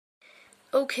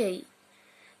Okay,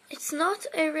 it's not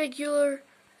a regular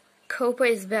coppa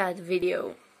is bad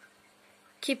video.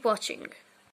 Keep watching.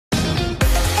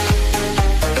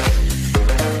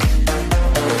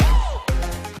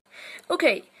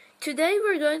 Okay, today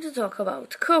we're going to talk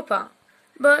about coppa,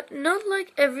 but not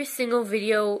like every single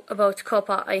video about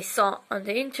coppa I saw on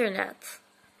the internet.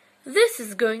 This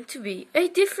is going to be a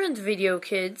different video,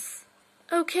 kids.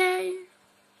 Okay?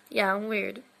 Yeah, I'm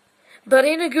weird. But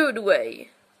in a good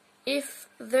way. If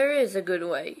there is a good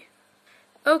way.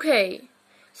 Okay,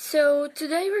 so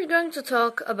today we're going to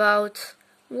talk about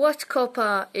what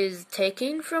coppa is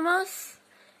taking from us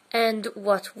and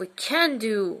what we can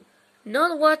do,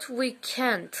 not what we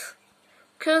can't.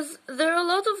 'Cause there are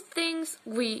a lot of things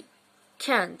we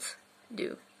can't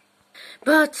do.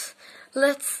 But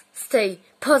let's stay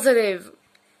positive.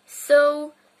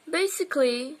 So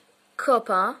basically,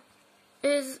 coppa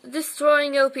is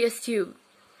destroying lpstuber,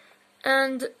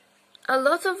 and a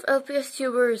lot of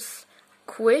lpstubers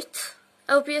quit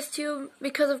lpstuber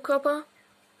because of coppa.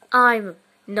 I'm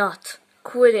not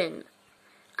quitting.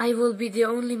 I will be the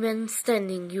only man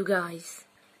standing, you guys,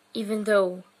 even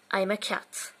though I'm a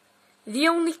cat. The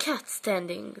only cat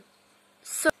standing.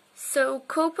 So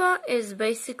coppa is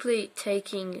basically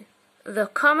taking the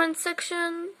comment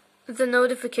section, the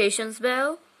notifications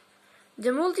bell,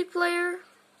 the multiplayer,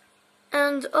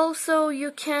 and also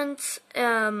you can't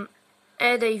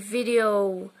add a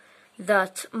video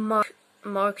that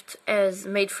marked as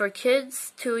made for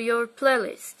kids to your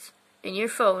playlist in your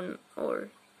phone, or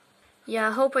yeah,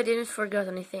 I hope I didn't forget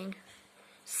anything.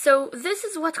 So this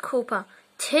is what coppa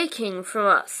taking from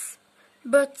us.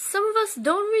 But some of us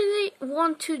don't really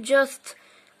want to just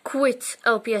quit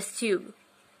lpstuber.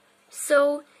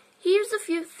 So here's a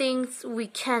few things we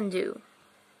can do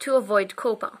to avoid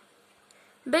coppa.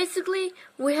 Basically,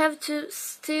 we have to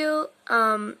still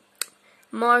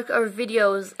mark our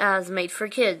videos as made for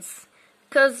kids.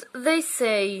 'Cause they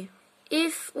say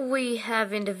if we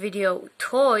have in the video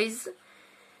toys,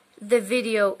 the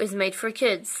video is made for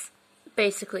kids,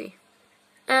 basically.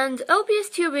 And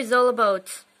lpstuber is all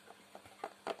about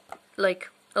like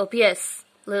LPS,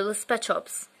 Little Pet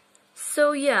Shops.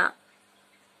 So yeah,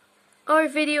 our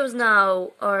videos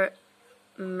now are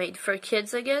made for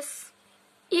kids, I guess.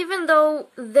 Even though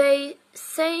they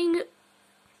saying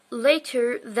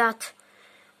later that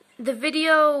the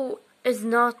video is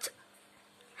not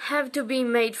have to be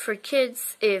made for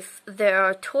kids if there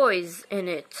are toys in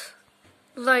it.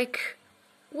 Like,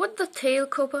 what the tail,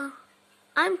 coppa?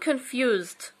 I'm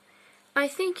confused. I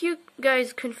think you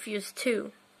guys confused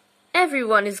too.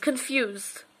 Everyone is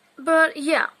confused. But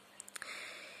yeah,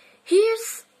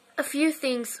 here's a few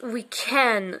things we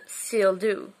can still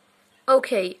do.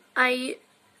 Okay, I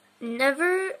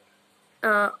never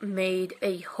made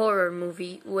a horror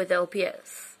movie with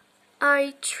LPS.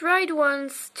 I tried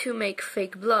once to make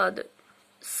fake blood.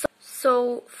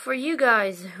 So for you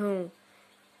guys who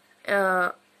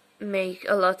make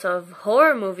a lot of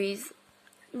horror movies,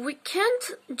 we can't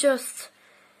just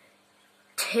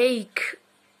take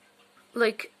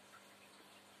like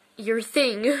your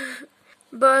thing,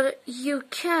 but you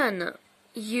can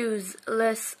use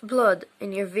less blood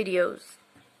in your videos.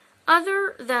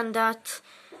 Other than that,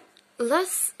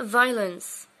 less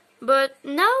violence. But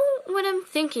now when I'm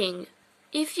thinking,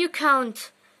 if you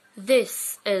count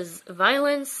this as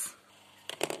violence,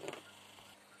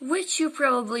 which you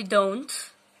probably don't,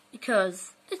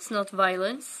 because it's not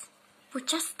violence, we're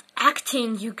just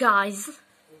acting, you guys.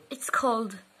 It's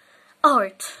called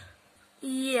art.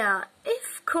 Yeah,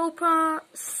 if coppa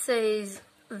says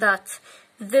that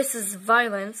this is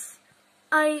violence,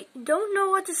 I don't know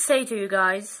what to say to you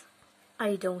guys.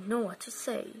 I don't know what to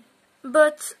say.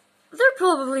 But they're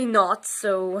probably not,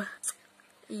 so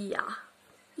yeah.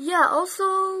 Yeah,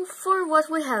 also for what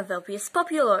we have LPS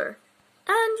popular.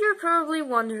 And you're probably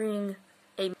wondering,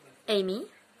 Amy,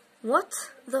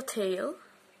 what the tail?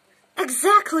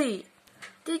 Exactly!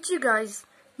 Did you guys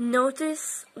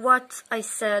notice what I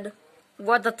said?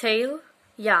 What the tail?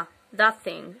 Yeah, that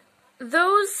thing.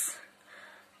 Those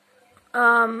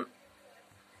who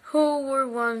were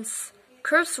once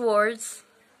curse words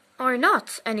are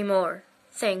not anymore,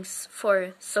 thanks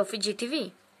for Sophie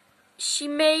GTV. She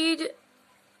made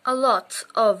a lot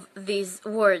of these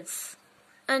words,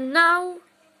 and now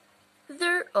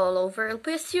they're all over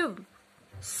lpstuber.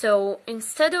 So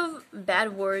instead of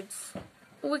bad words,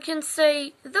 we can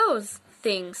say those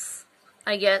things,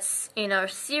 I guess, in our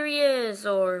series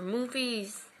or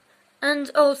movies.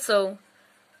 And also,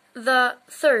 the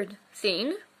third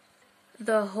thing,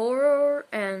 the horror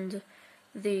and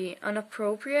the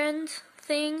inappropriate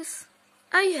things,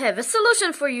 I have a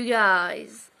solution for you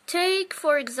guys. Take,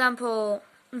 for example,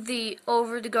 the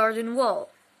Over the Garden Wall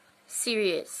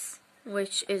series,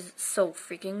 which is so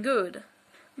freaking good.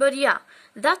 But yeah,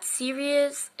 that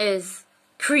series is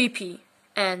creepy,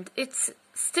 and it's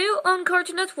still on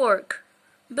Cartoon Network.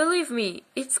 Believe me,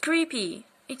 it's creepy.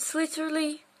 It's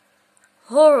literally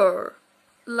horror.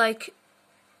 Like,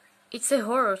 it's a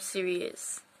horror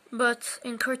series, but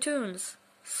in cartoons,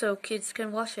 so kids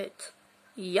can watch it.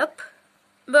 Yup.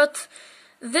 But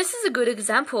this is a good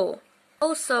example.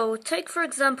 Also, take for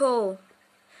example,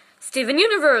 Steven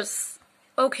Universe.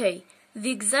 Okay, the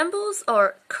examples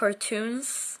are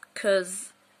cartoons,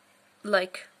 cause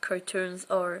like cartoons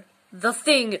are the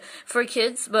thing for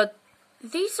kids, but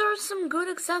these are some good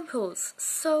examples,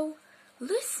 so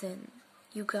listen,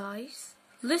 you guys.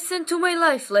 Listen to my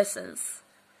life lessons.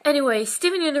 Anyway,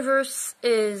 Steven Universe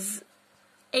is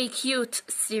a cute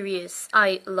series.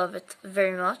 I love it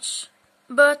very much.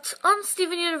 But on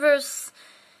Steven Universe,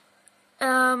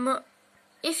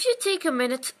 if you take a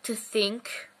minute to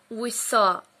think, we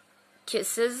saw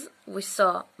kisses, we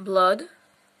saw blood,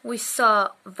 we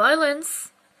saw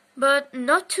violence, but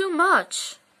not too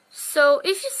much. So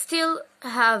if you still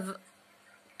have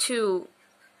to,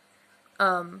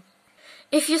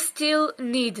 if you still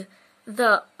need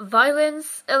the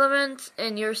violence element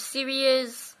in your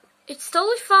series, it's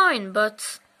totally fine,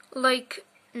 but like,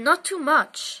 not too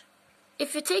much.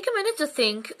 If you take a minute to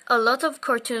think, a lot of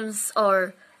cartoons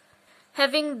are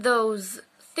having those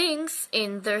things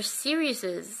in their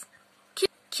series.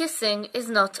 Kissing is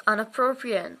not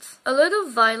inappropriate. A little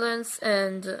violence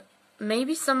and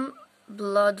maybe some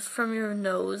blood from your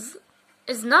nose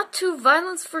is not too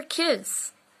violent for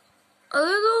kids. A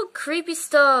little creepy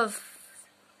stuff,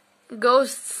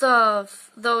 ghost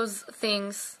stuff, those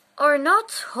things are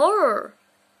not horror.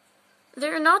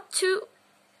 They're not too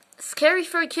scary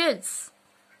for kids.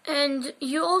 And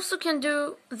you also can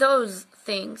do those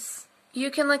things. You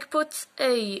can like put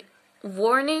a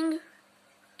warning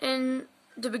in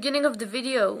the beginning of the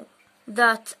video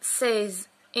that says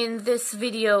this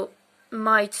video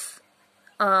might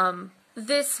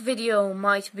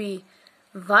be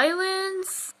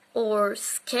violence or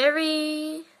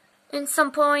scary in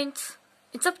some point.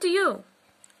 It's up to you.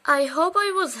 I hope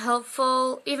I was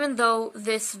helpful, even though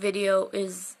this video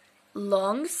is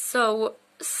long, so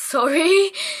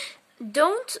sorry.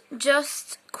 Don't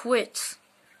just quit.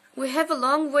 We have a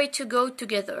long way to go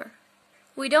together.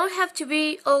 We don't have to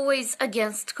be always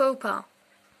against coppa.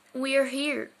 We are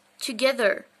here,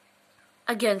 together,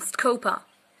 against coppa.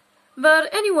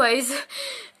 But anyways,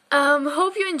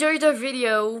 hope you enjoyed our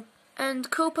video. And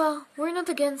coppa, we're not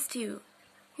against you.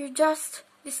 You're just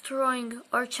destroying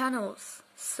our channels.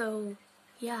 So,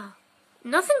 yeah.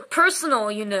 Nothing personal,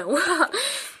 you know.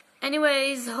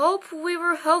 Anyways, hope we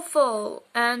were helpful.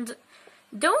 And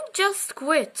don't just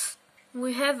quit.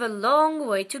 We have a long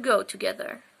way to go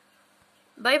together.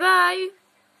 Bye bye!